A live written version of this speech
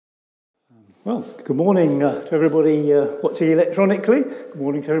Well, good morning to everybody watching electronically. Good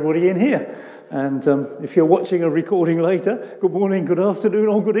morning to everybody in here. And if you're watching a recording later, good morning, good afternoon,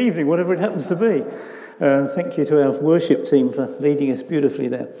 or good evening, whatever it happens to be. Thank you to our worship team for leading us beautifully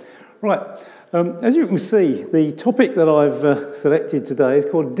there. Right, as you can see, the topic that I've selected today is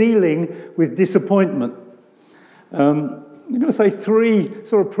called Dealing with Disappointment. I'm going to say three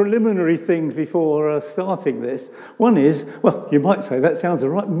sort of preliminary things before starting this. One is, well, you might say that sounds a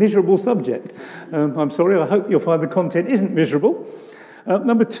right miserable subject. I'm sorry, I hope you'll find the content isn't miserable.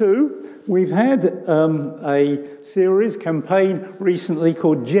 Number two, we've had a campaign recently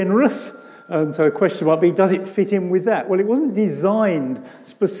called Generous. And so the question might be, does it fit in with that? Well, it wasn't designed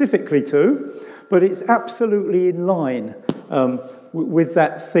specifically to, but it's absolutely in line with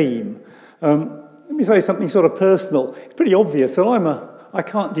that theme. Let me say something sort of personal. It's pretty obvious that I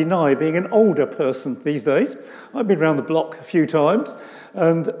can't deny being an older person these days. I've been around the block a few times,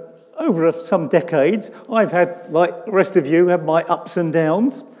 and over some decades, I've had, like the rest of you, have my ups and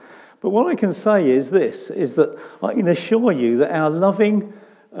downs. But what I can say is this, is that I can assure you that our loving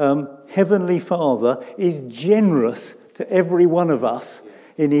Heavenly Father is generous to every one of us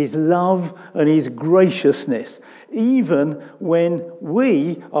in his love and his graciousness, even when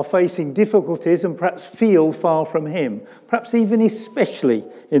we are facing difficulties and perhaps feel far from him, perhaps even especially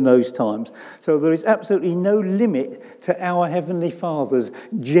in those times. So there is absolutely no limit to our Heavenly Father's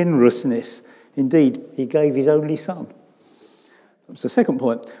generousness. Indeed, he gave his only Son. That's the second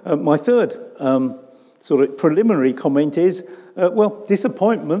point. My third sort of preliminary comment is,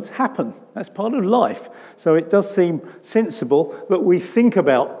 disappointments happen. That's part of life. So it does seem sensible that we think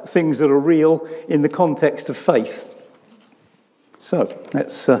about things that are real in the context of faith. So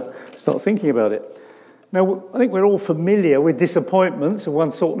let's start thinking about it. Now, I think we're all familiar with disappointments of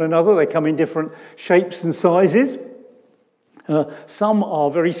one sort and another. They come in different shapes and sizes. Some are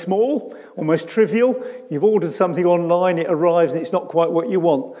very small, almost trivial. You've ordered something online, it arrives and it's not quite what you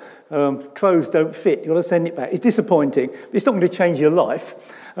want. Clothes don't fit, you've got to send it back. It's disappointing. It's not going to change your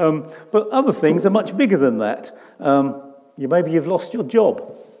life. But other things are much bigger than that. Maybe you've lost your job,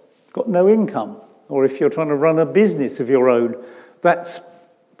 got no income. Or if you're trying to run a business of your own, that's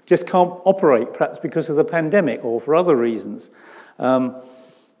just can't operate, perhaps because of the pandemic or for other reasons.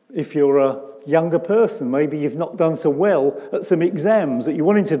 If you're a younger person, maybe you've not done so well at some exams that you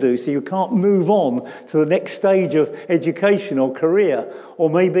wanted to do, so you can't move on to the next stage of education or career. Or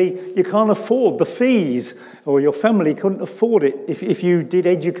maybe you can't afford the fees, or your family couldn't afford it if you did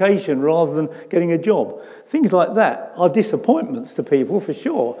education rather than getting a job. Things like that are disappointments to people for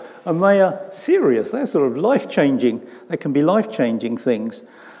sure, and they are serious. They're sort of life-changing. They can be life-changing things.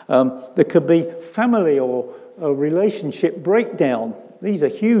 There could be family or a relationship breakdown. These are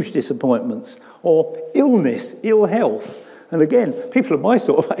huge disappointments. Or illness, ill health. And again, people of my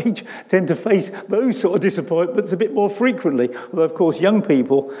sort of age tend to face those sort of disappointments a bit more frequently. Although, of course, young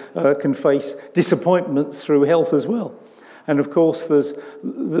people can face disappointments through health as well. And, of course, there's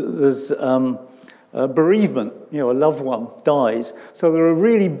bereavement. A loved one dies. So there are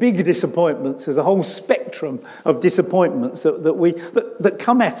really big disappointments. There's a whole spectrum of disappointments that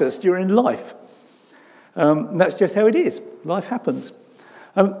come at us during life. That's just how it is. Life happens.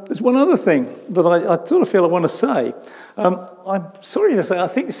 There's one other thing that I sort of feel I want to say. I'm sorry to say, I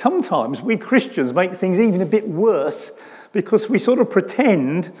think sometimes we Christians make things even a bit worse because we sort of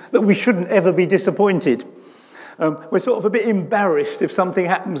pretend that we shouldn't ever be disappointed. We're sort of a bit embarrassed if something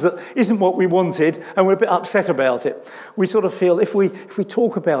happens that isn't what we wanted, and we're a bit upset about it. We sort of feel if we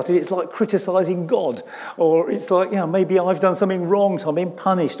talk about it, it's like criticising God, or it's like, maybe I've done something wrong, so I'm being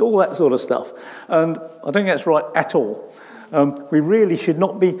punished, all that sort of stuff. And I don't think that's right at all. We really should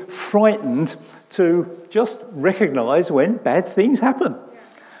not be frightened to just recognise when bad things happen.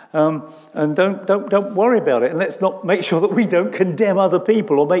 And don't worry about it. And let's not make sure that we don't condemn other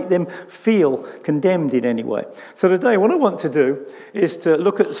people or make them feel condemned in any way. So today what I want to do is to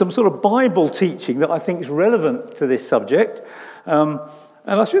look at some sort of Bible teaching that I think is relevant to this subject.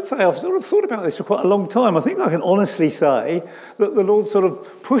 And I should say I've sort of thought about this for quite a long time. I think I can honestly say that the Lord sort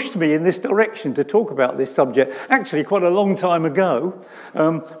of pushed me in this direction to talk about this subject, actually quite a long time ago.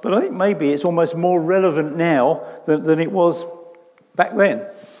 But I think maybe it's almost more relevant now than it was back then.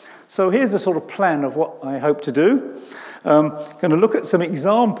 So here's a sort of plan of what I hope to do. I'm going to look at some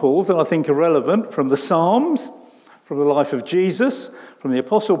examples that I think are relevant from the Psalms, from the life of Jesus, from the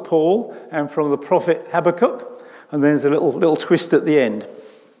Apostle Paul, and from the prophet Habakkuk. And then there's a little twist at the end.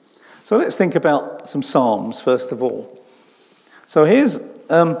 So let's think about some Psalms, first of all. So here's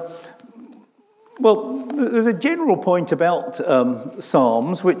Well, there's a general point about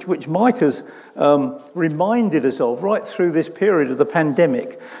Psalms, which Mike has reminded us of right through this period of the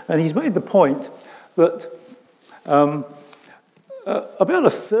pandemic. And he's made the point that about a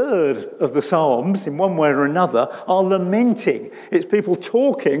third of the Psalms, in one way or another, are lamenting. It's people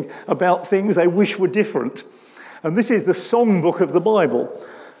talking about things they wish were different. And this is the songbook of the Bible.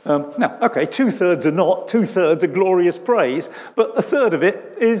 Now, okay, 2/3 are not, 2/3 are glorious praise, but a third of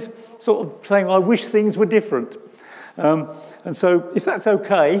it is sort of saying, I wish things were different. And so if that's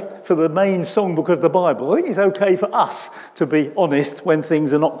okay for the main songbook of the Bible, I think it's okay for us to be honest when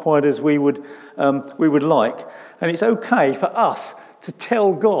things are not quite as we would like. And it's okay for us to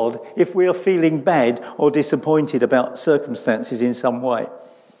tell God if we are feeling bad or disappointed about circumstances in some way.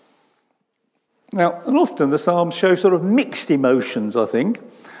 Now, and often the Psalms show sort of mixed emotions, I think.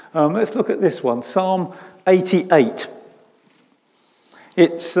 Let's look at this one, Psalm 88.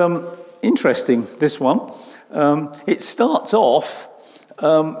 It's interesting, this one. It starts off in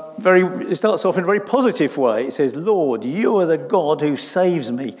a very positive way. It says, Lord, you are the God who saves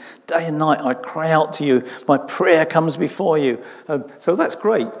me. Day and night I cry out to you. My prayer comes before you. So that's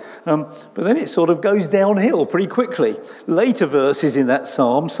great. But then it sort of goes downhill pretty quickly. Later verses in that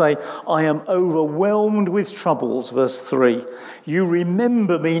psalm say, I am overwhelmed with troubles, verse 3. You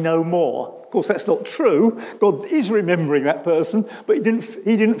remember me no more. Of course, that's not true. God is remembering that person, but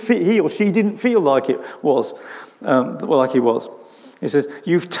he or she didn't feel like it was, like he was. It says,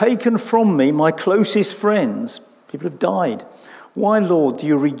 you've taken from me my closest friends. People have died. Why, Lord, do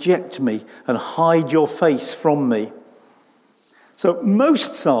you reject me and hide your face from me? So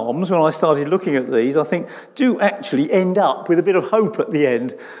most Psalms, when I started looking at these, I think, do actually end up with a bit of hope at the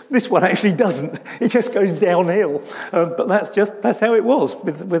end. This one actually doesn't. It just goes downhill. But that's how it was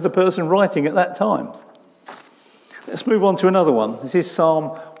with the person writing at that time. Let's move on to another one. This is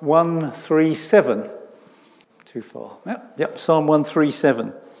Psalm 137. Too far. Yep, Psalm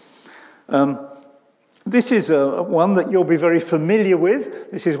 137. This is one that you'll be very familiar with.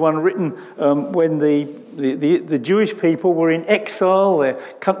 This is one written when the Jewish people were in exile. Their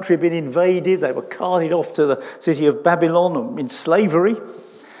country had been invaded. They were carted off to the city of Babylon in slavery.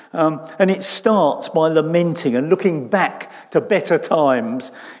 And it starts by lamenting and looking back to better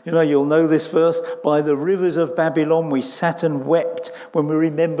times. You know, you'll know this verse. By the rivers of Babylon we sat and wept when we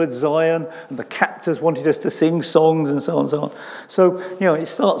remembered Zion, and the captors wanted us to sing songs and so on and so on. So, you know, it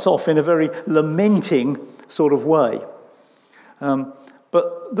starts off in a very lamenting sort of way.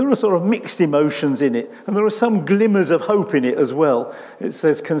 But there are sort of mixed emotions in it, and there are some glimmers of hope in it as well. It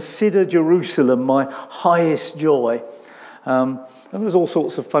says, consider Jerusalem my highest joy. And there's all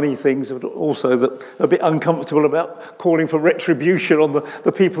sorts of funny things also that are a bit uncomfortable about calling for retribution on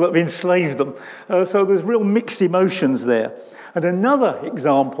the people that have enslaved them. So there's real mixed emotions there. And another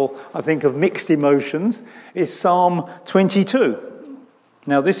example, I think, of mixed emotions is Psalm 22.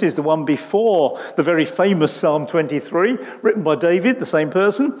 Now, this is the one before the very famous Psalm 23, written by David, the same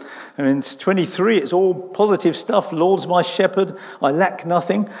person. And in 23, it's all positive stuff. Lord's my shepherd, I lack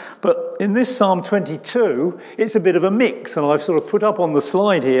nothing. But in this Psalm 22, it's a bit of a mix. And I've sort of put up on the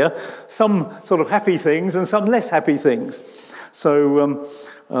slide here some sort of happy things and some less happy things. So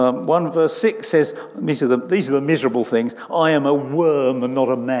 1 verse 6 says, these are the miserable things. I am a worm and not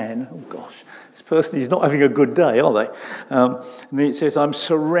a man. Oh, gosh. This person is not having a good day, are they? And then it says, I'm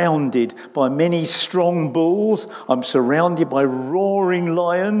surrounded by many strong bulls. I'm surrounded by roaring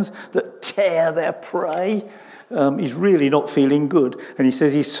lions that tear their prey. He's really not feeling good. And he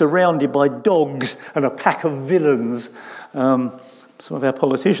says he's surrounded by dogs and a pack of villains. Some of our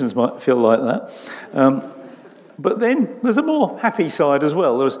politicians might feel like that. But then there's a more happy side as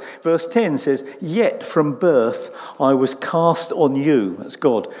well. Verse 10 says, yet from birth I was cast on you, that's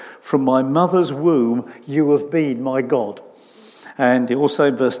God. From my mother's womb you have been my God. And also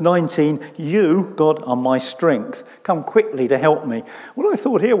in verse 19, you, God, are my strength. Come quickly to help me. What I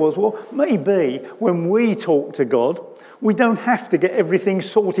thought here was, well, maybe when we talk to God, we don't have to get everything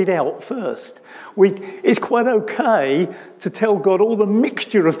sorted out first. It's quite okay to tell God all the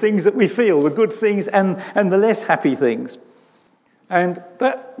mixture of things that we feel, the good things and the less happy things. And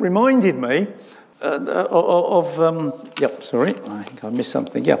that reminded me I think I missed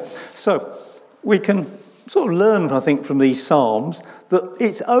something. Yeah. So we can sort of learn, I think, from these Psalms that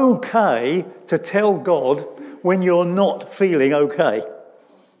it's okay to tell God when you're not feeling okay.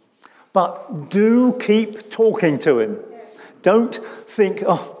 But do keep talking to him. Don't think,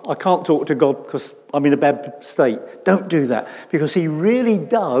 I can't talk to God because I'm in a bad state. Don't do that, because he really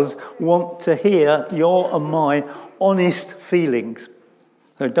does want to hear your and mine honest feelings.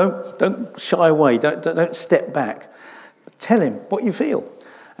 So don't shy away. Don't step back. Tell him what you feel.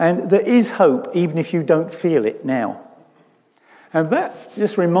 And there is hope, even if you don't feel it now. And that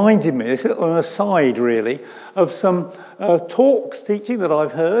just reminded me, this on an aside really, of some teaching that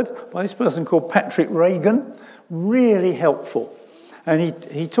I've heard by this person called Patrick Reagan. Really helpful. And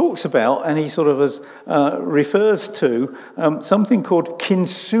he talks about, and he sort of refers to something called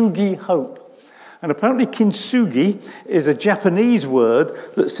kintsugi hope. And apparently kintsugi is a Japanese word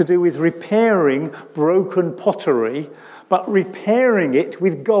that's to do with repairing broken pottery, but repairing it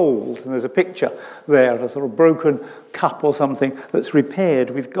with gold. And there's a picture there of a sort of broken cup or something that's repaired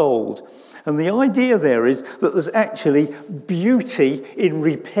with gold. And the idea there is that there's actually beauty in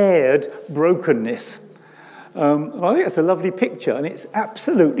repaired brokenness. And I think it's a lovely picture, and it's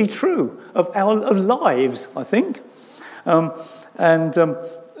absolutely true of our lives, I think.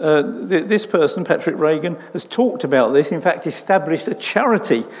 This person, Patrick Reagan, has talked about this, in fact established a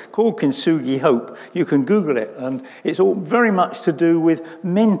charity called Kintsugi Hope. You can Google it, and it's all very much to do with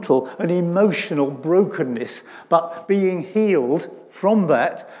mental and emotional brokenness, but being healed from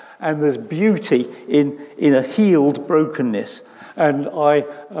that, and there's beauty in a healed brokenness. And I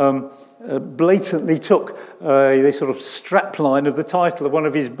blatantly took this sort of strapline of the title of one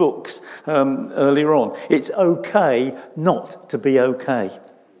of his books earlier on. It's okay not to be okay.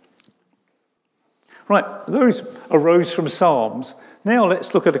 Right, those arose from Psalms. Now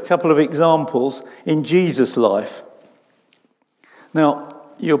let's look at a couple of examples in Jesus' life. Now,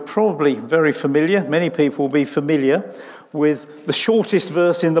 you're probably very familiar, many people will be familiar with the shortest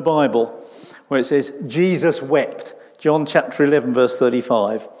verse in the Bible, where it says, Jesus wept, John chapter 11, verse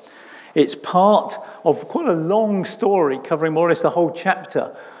 35. It's part of quite a long story covering more or less the whole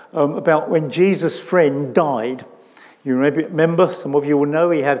chapter about when Jesus' friend died. You remember, some of you will know,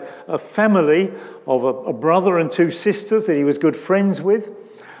 he had a family of a brother and two sisters that he was good friends with.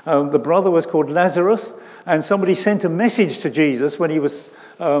 The brother was called Lazarus, and somebody sent a message to Jesus when he was,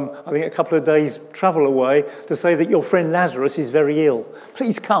 I think, a couple of days' travel away to say that your friend Lazarus is very ill.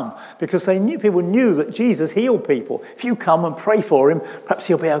 Please come, because people knew that Jesus healed people. If you come and pray for him, perhaps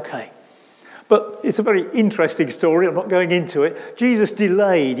he'll be okay. But it's a very interesting story. I'm not going into it. Jesus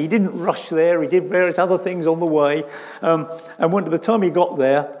delayed. He didn't rush there. He did various other things on the way. And by the time he got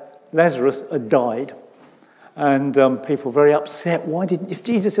there, Lazarus had died. And people were very upset. If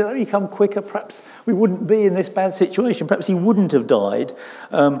Jesus had only come quicker, perhaps we wouldn't be in this bad situation. Perhaps he wouldn't have died.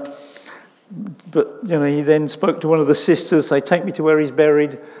 But he then spoke to one of the sisters. They take me to where he's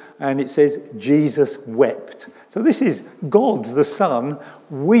buried. And it says, Jesus wept. So this is God, the Son,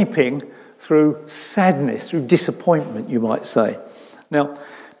 weeping through sadness, through disappointment, you might say. Now,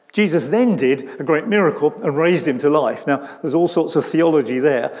 Jesus then did a great miracle and raised him to life. Now, there's all sorts of theology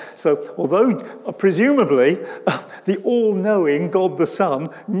there. So, although presumably the all-knowing God the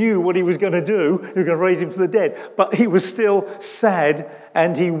Son knew what he was going to do, he was going to raise him from the dead, but he was still sad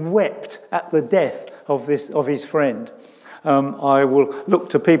and he wept at the death of his friend. I will look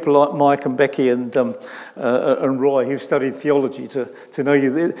to people like Mike and Becky and Roy, who studied theology, to tell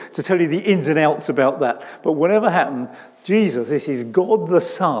you the ins and outs about that. But whatever happened, Jesus, this is God the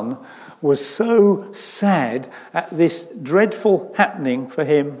Son, was so sad at this dreadful happening for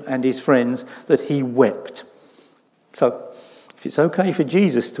him and his friends that he wept. So, if it's okay for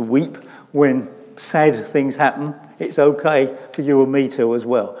Jesus to weep when sad things happen, it's okay for you and me to as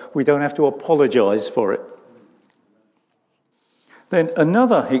well. We don't have to apologise for it. Then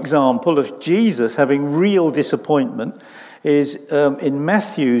another example of Jesus having real disappointment is in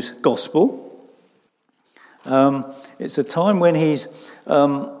Matthew's Gospel. It's a time when he's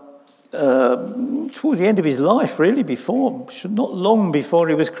towards the end of his life, really, not long before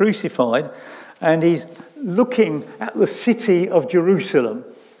he was crucified, and he's looking at the city of Jerusalem,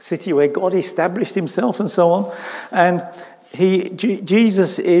 city where God established himself and so on, and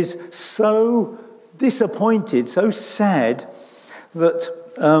Jesus is so disappointed, so sad, that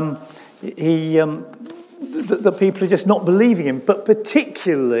the people are just not believing him, but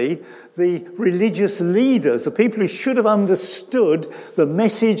particularly the religious leaders, the people who should have understood the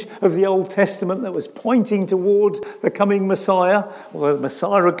message of the Old Testament that was pointing towards the coming Messiah, although the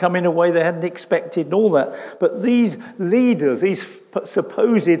Messiah had come in a way they hadn't expected and all that. But these leaders, these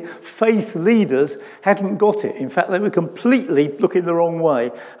supposed faith leaders, hadn't got it. In fact, they were completely looking the wrong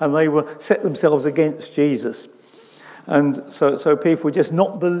way, and they were set themselves against Jesus. And so people were just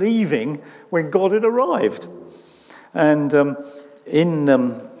not believing when God had arrived. And in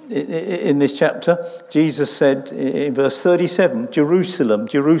this chapter, Jesus said in verse 37, Jerusalem,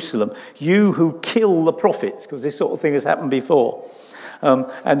 Jerusalem, you who kill the prophets, because this sort of thing has happened before.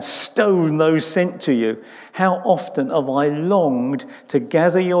 and stone those sent to you. How often have I longed to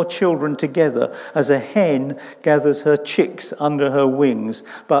gather your children together as a hen gathers her chicks under her wings,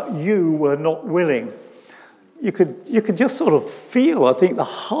 but you were not willing. You could just sort of feel, I think, the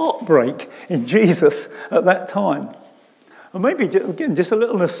heartbreak in Jesus at that time. And maybe, again, just a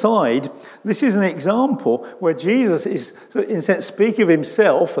little aside, this is an example where Jesus is, in a sense, speaking of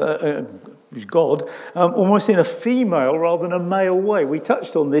himself, who's God, almost in a female rather than a male way. We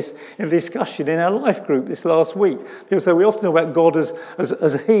touched on this in a discussion in our life group this last week. People say we often talk about God as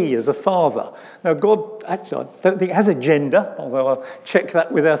he, as a father. Now, God, actually, I don't think has a gender, although I'll check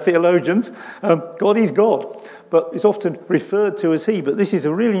that with our theologians. God is God, but it's often referred to as he. But this is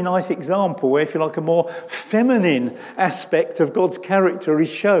a really nice example where, if you like, a more feminine aspect of God's character is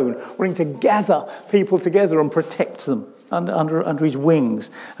shown, wanting to gather people together and protect them under his wings.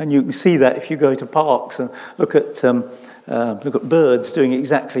 And you can see that if you go to parks and look at birds doing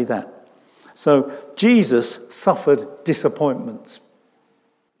exactly that. So Jesus suffered disappointments.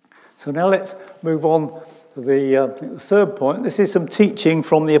 So now let's move on to the third point. This is some teaching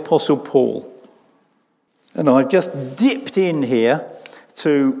from the Apostle Paul. And I've just dipped in here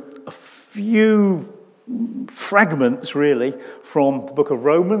to a few fragments, really, from the book of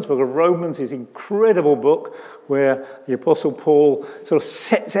Romans. The book of Romans is an incredible book where the Apostle Paul sort of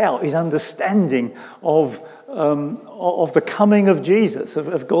sets out his understanding of the coming of Jesus,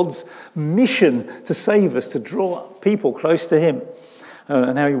 of God's mission to save us, to draw people close to him.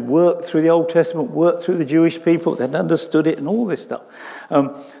 And how he worked through the Old Testament, worked through the Jewish people that had understood it and all this stuff.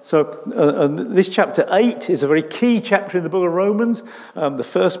 This chapter 8 is a very key chapter in the book of Romans. The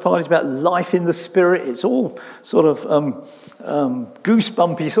first part is about life in the Spirit. It's all sort of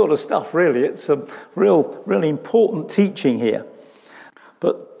goosebumpy sort of stuff, really. It's a really important teaching here.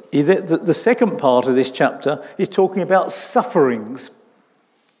 But the second part of this chapter is talking about sufferings.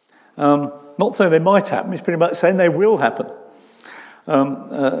 Not saying they might happen, it's pretty much saying they will happen. But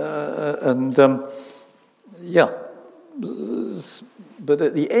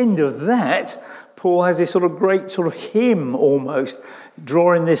at the end of that, Paul has this sort of great sort of hymn almost,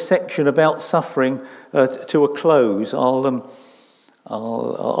 drawing this section about suffering to a close. I've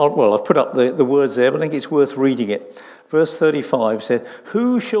put up the words there, but I think it's worth reading it. Verse 35 says,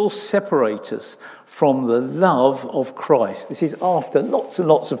 "Who shall separate us from the love of Christ?" This is after lots and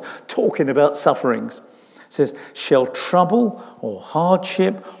lots of talking about sufferings. It says, "Shall trouble or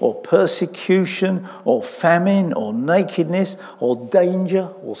hardship or persecution or famine or nakedness or danger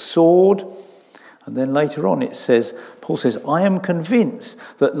or sword?" And then later on it says, Paul says, "I am convinced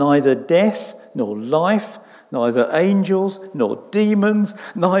that neither death nor life, neither angels nor demons,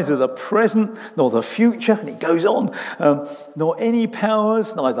 neither the present nor the future," and it goes on, "nor any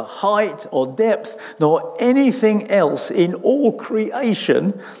powers, neither height or depth, nor anything else in all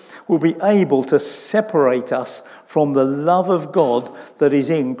creation will be able to separate us from the love of God that is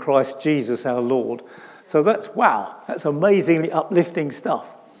in Christ Jesus our Lord." So that's amazingly uplifting stuff.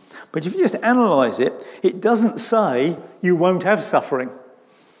 But if you just analyse it, it doesn't say you won't have suffering.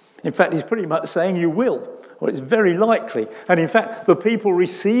 In fact, it's pretty much saying you will, or it's very likely. And in fact, the people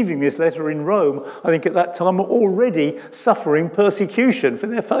receiving this letter in Rome, I think at that time, were already suffering persecution for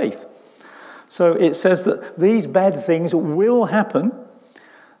their faith. So it says that these bad things will happen.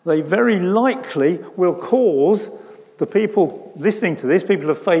 They very likely will cause the people listening to this,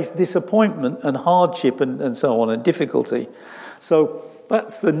 people of faith, disappointment and hardship and so on, and difficulty. So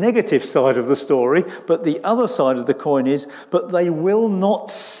that's the negative side of the story. But the other side of the coin is, but they will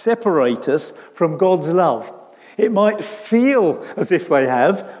not separate us from God's love. It might feel as if they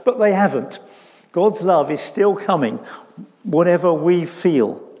have, but they haven't. God's love is still coming, whatever we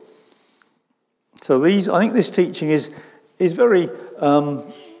feel. So I think this teaching is very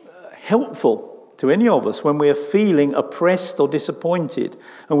helpful to any of us when we are feeling oppressed or disappointed,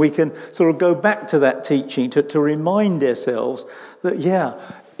 and we can sort of go back to that teaching to remind ourselves that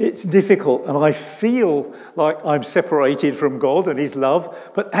it's difficult and I feel like I'm separated from God and his love,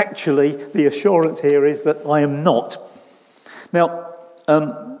 but actually the assurance here is that I am not. Now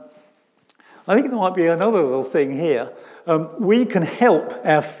I think there might be another little thing here. We can help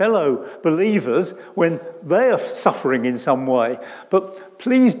our fellow believers when they are suffering in some way, but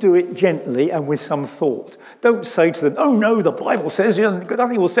please do it gently and with some thought. Don't say to them, "Oh no, the Bible says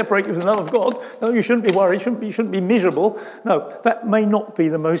nothing will separate you from the love of God. No, you shouldn't be worried, you shouldn't be miserable." No, that may not be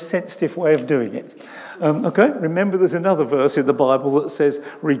the most sensitive way of doing it. Okay, remember there's another verse in the Bible that says,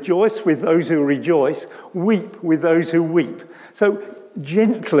 "Rejoice with those who rejoice, weep with those who weep." So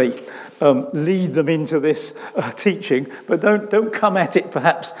gently lead them into this teaching, but don't come at it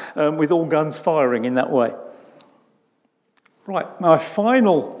perhaps with all guns firing in that way. Right, my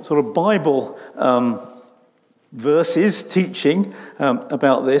final sort of Bible verses teaching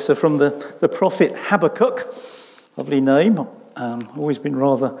about this are from the prophet Habakkuk. Lovely name. Always been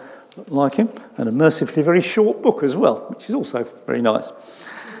rather like him. And a mercifully very short book as well, which is also very nice.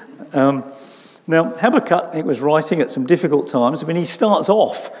 Now, Habakkuk, he was writing at some difficult times. When he starts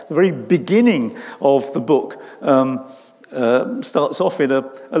off, the very beginning of the book, starts off in a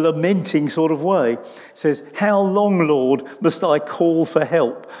lamenting sort of way. It says, "How long, Lord, must I call for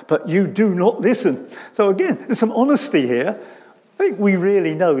help, but you do not listen?" So again, there's some honesty here. I think we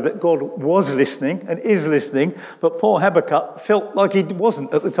really know that God was listening and is listening, but poor Habakkuk felt like he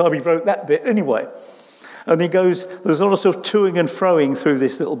wasn't at the time he wrote that bit anyway. And he goes, there's a lot of sort of toing and froing through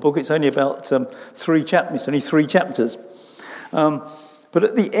this little book. It's only about 3 chapters, only 3 chapters. But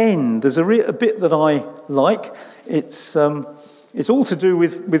at the end, there's a bit that I like. It's all to do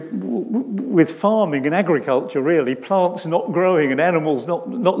with farming and agriculture, really. Plants not growing and animals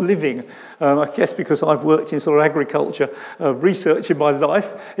not living. I guess because I've worked in sort of agriculture research in my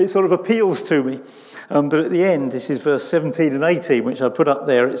life, it sort of appeals to me. But at the end, this is verse 17 and 18, which I put up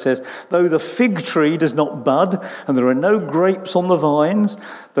there. It says, "Though the fig tree does not bud, and there are no grapes on the vines,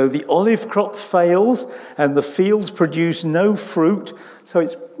 though the olive crop fails, and the fields produce no fruit." So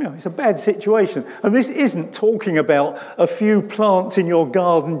it's a bad situation. And this isn't talking about a few plants in your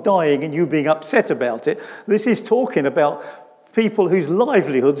garden dying and you being upset about it. This is talking about people whose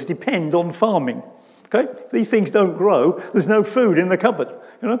livelihoods depend on farming. Okay? If these things don't grow, there's no food in the cupboard.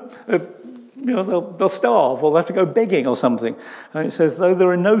 They'll starve or they'll have to go begging or something. And it says, though there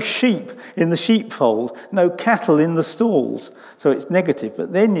are no sheep in the sheepfold, no cattle in the stalls. So it's negative.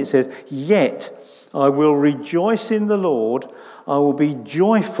 But then it says, "Yet I will rejoice in the Lord. I will be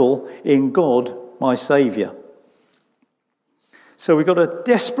joyful in God, my Saviour." So we've got a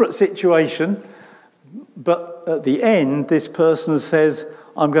desperate situation, but at the end, this person says,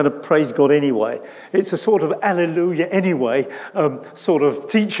 "I'm going to praise God anyway." It's a sort of alleluia anyway sort of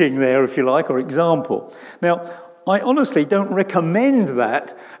teaching there, if you like, or example. Now, I honestly don't recommend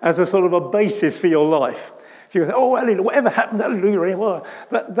that as a sort of a basis for your life. If you go, "Oh, hallelujah, whatever happened, hallelujah,"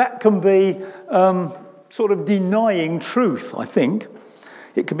 that can be sort of denying truth, I think.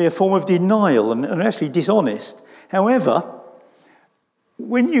 It can be a form of denial and actually dishonest. However,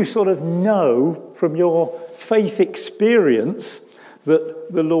 when you sort of know from your faith experience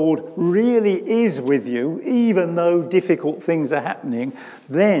that the Lord really is with you, even though difficult things are happening,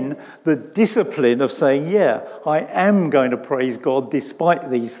 then the discipline of saying, "Yeah, I am going to praise God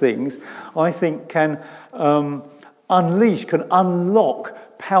despite these things," I think can unlock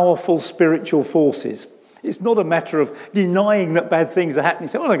powerful spiritual forces. It's not a matter of denying that bad things are happening.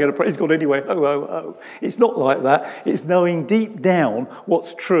 Say, "Oh, I'm going to praise God anyway." Oh. It's not like that. It's knowing deep down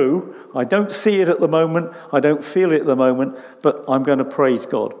what's true. I don't see it at the moment. I don't feel it at the moment, but I'm going to praise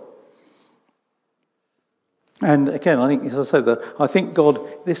God. And again, I think, as I said, I think God,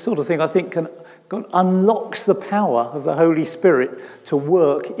 this sort of thing, God unlocks the power of the Holy Spirit to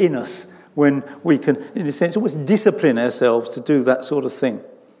work in us when we can, in a sense, almost discipline ourselves to do that sort of thing.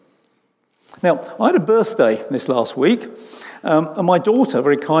 Now, I had a birthday this last week, and my daughter,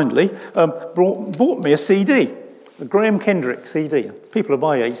 very kindly, bought me a CD, a Graham Kendrick CD. People of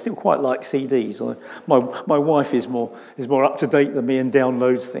my age still quite like CDs. My wife is more up to date than me and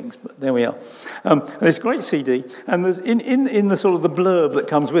downloads things, but there we are. And it's a great CD, and there's in the sort of the blurb that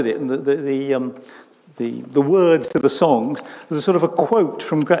comes with it, and the words to the songs, there's a sort of a quote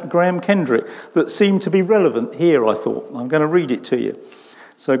from Graham Kendrick that seemed to be relevant here, I thought. I'm going to read it to you.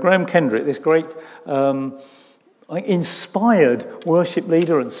 So Graham Kendrick, this great inspired worship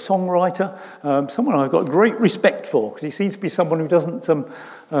leader and songwriter, someone I've got great respect for, because he seems to be someone who doesn't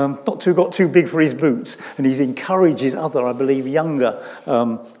got too big for his boots, and he encourages other, I believe, younger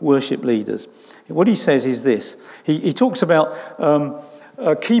worship leaders. What he says is this. He talks about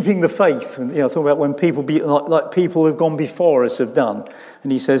keeping the faith, and talking about when people like people who've gone before us have done.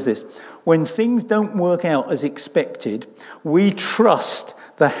 And he says this: "When things don't work out as expected, we trust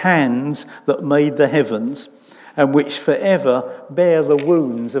the hands that made the heavens and which forever bear the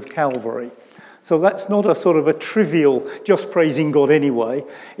wounds of Calvary." So that's not a sort of a trivial, just praising God anyway.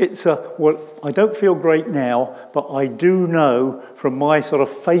 It's well, I don't feel great now, but I do know from my sort of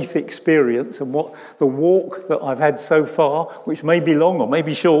faith experience and what the walk that I've had so far, which may be long or may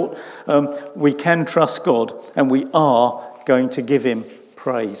be short, we can trust God and we are going to give him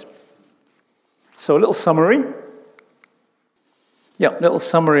praise. So a little summary. Little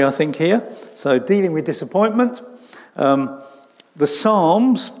summary, I think, here. So dealing with disappointment. The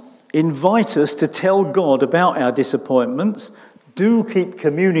Psalms invite us to tell God about our disappointments. Do keep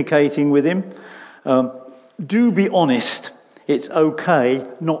communicating with him. Do be honest It's okay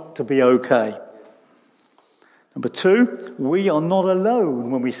not to be okay. Number 2, we are not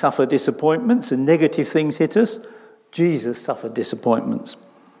alone when we suffer disappointments and negative things hit us. Jesus suffered disappointments.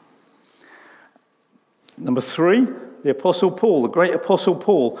 Number 3, the Apostle Paul, the great Apostle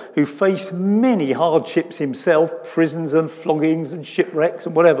Paul, who faced many hardships himself, prisons and floggings and shipwrecks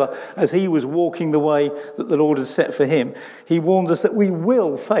and whatever, as he was walking the way that the Lord has set for him. He warned us that we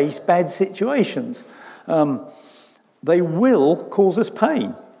will face bad situations. They will cause us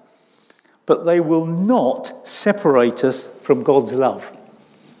pain, but they will not separate us from God's love.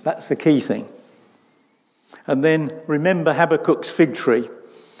 That's the key thing. And then remember Habakkuk's fig tree.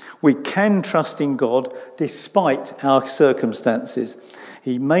 We can trust in God despite our circumstances.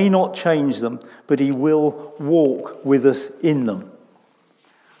 He may not change them, but he will walk with us in them.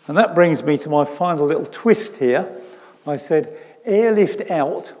 And that brings me to my final little twist here. I said airlift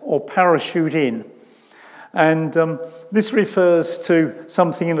out or parachute in. And this refers to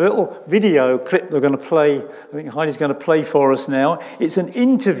something in a little video clip they're going to play. I think Heidi's going to play for us now. It's an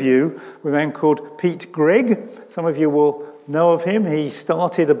interview with a man called Pete Greig. Some of you will know of him. He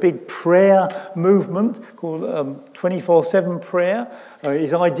started a big prayer movement called 24/7 prayer.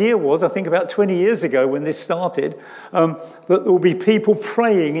 His idea was, I think about 20 years ago when this started, that there will be people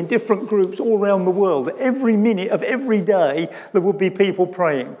praying in different groups all around the world. Every minute of every day there will be people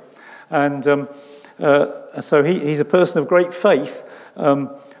praying. And so he's a person of great faith,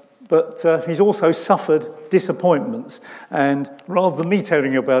 but he's also suffered disappointments. And rather than me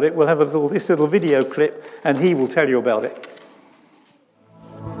telling you about it, we'll have this little video clip, and he will tell you about it.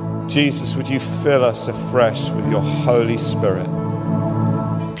 Jesus, would you fill us afresh with your Holy Spirit?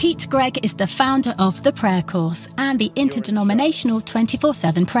 Pete Greig is the founder of The Prayer Course and the interdenominational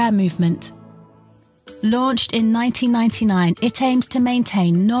 24/7 prayer movement. Launched in 1999, it aims to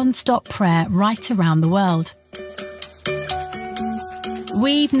maintain non-stop prayer right around the world.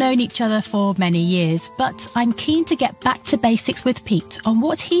 We've known each other for many years, but I'm keen to get back to basics with Pete on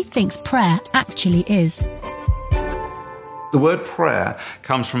what he thinks prayer actually is. The word prayer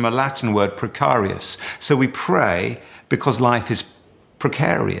comes from a Latin word precarious. So we pray because life is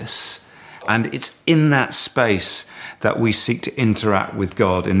precarious. And it's in that space that we seek to interact with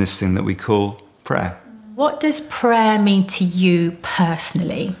God in this thing that we call prayer. What does prayer mean to you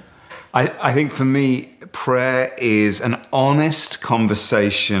personally? I think for me, prayer is an honest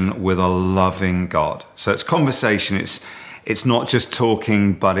conversation with a loving God. So it's conversation, it's not just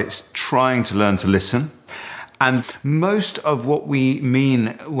talking, but it's trying to learn to listen. And most of what we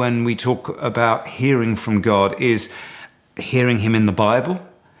mean when we talk about hearing from God is hearing him in the Bible,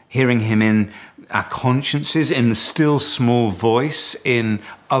 hearing him in our consciences, in the still small voice, in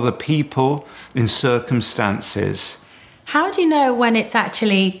other people, in circumstances. How do you know when it's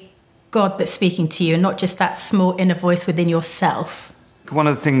actually God that's speaking to you and not just that small inner voice within yourself? One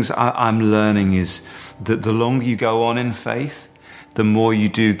of the things I'm learning is that the longer you go on in faith, the more you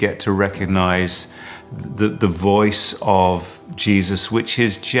do get to recognize the voice of Jesus, which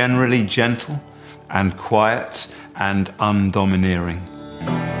is generally gentle and quiet and undomineering.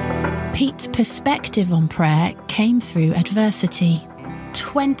 Pete's perspective on prayer came through adversity.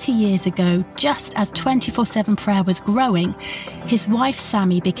 20 years ago, just as 24/7 prayer was growing, his wife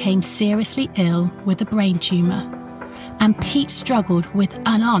Sammy became seriously ill with a brain tumour, and Pete struggled with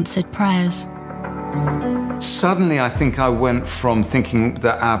unanswered prayers. Suddenly, I think I went from thinking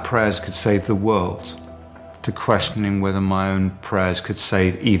that our prayers could save the world to questioning whether my own prayers could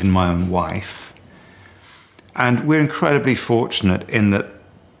save even my own wife. And we're incredibly fortunate in that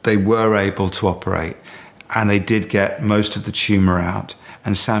they were able to operate, and they did get most of the tumour out,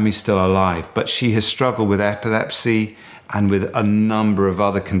 and Sammy's still alive, but she has struggled with epilepsy and with a number of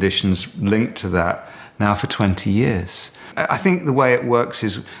other conditions linked to that now for 20 years. I think the way it works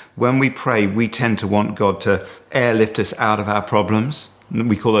is when we pray, we tend to want God to airlift us out of our problems.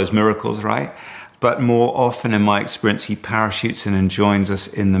 We call those miracles, right? But more often, in my experience, he parachutes in and joins us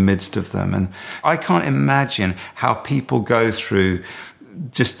in the midst of them. And I can't imagine how people go through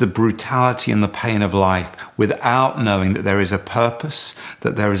just the brutality and the pain of life without knowing that there is a purpose,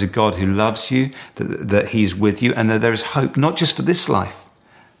 that there is a God who loves you, that he's with you, and that there is hope, not just for this life,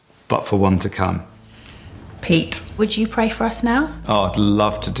 but for one to come. Pete, would you pray for us now? Oh, I'd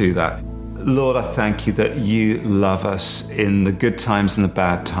love to do that. Lord, I thank you that you love us in the good times and the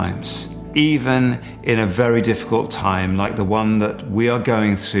bad times. Even in a very difficult time like the one that we are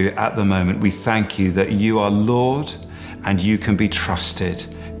going through at the moment, we thank you that you are Lord and you can be trusted.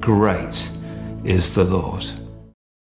 Great is the Lord.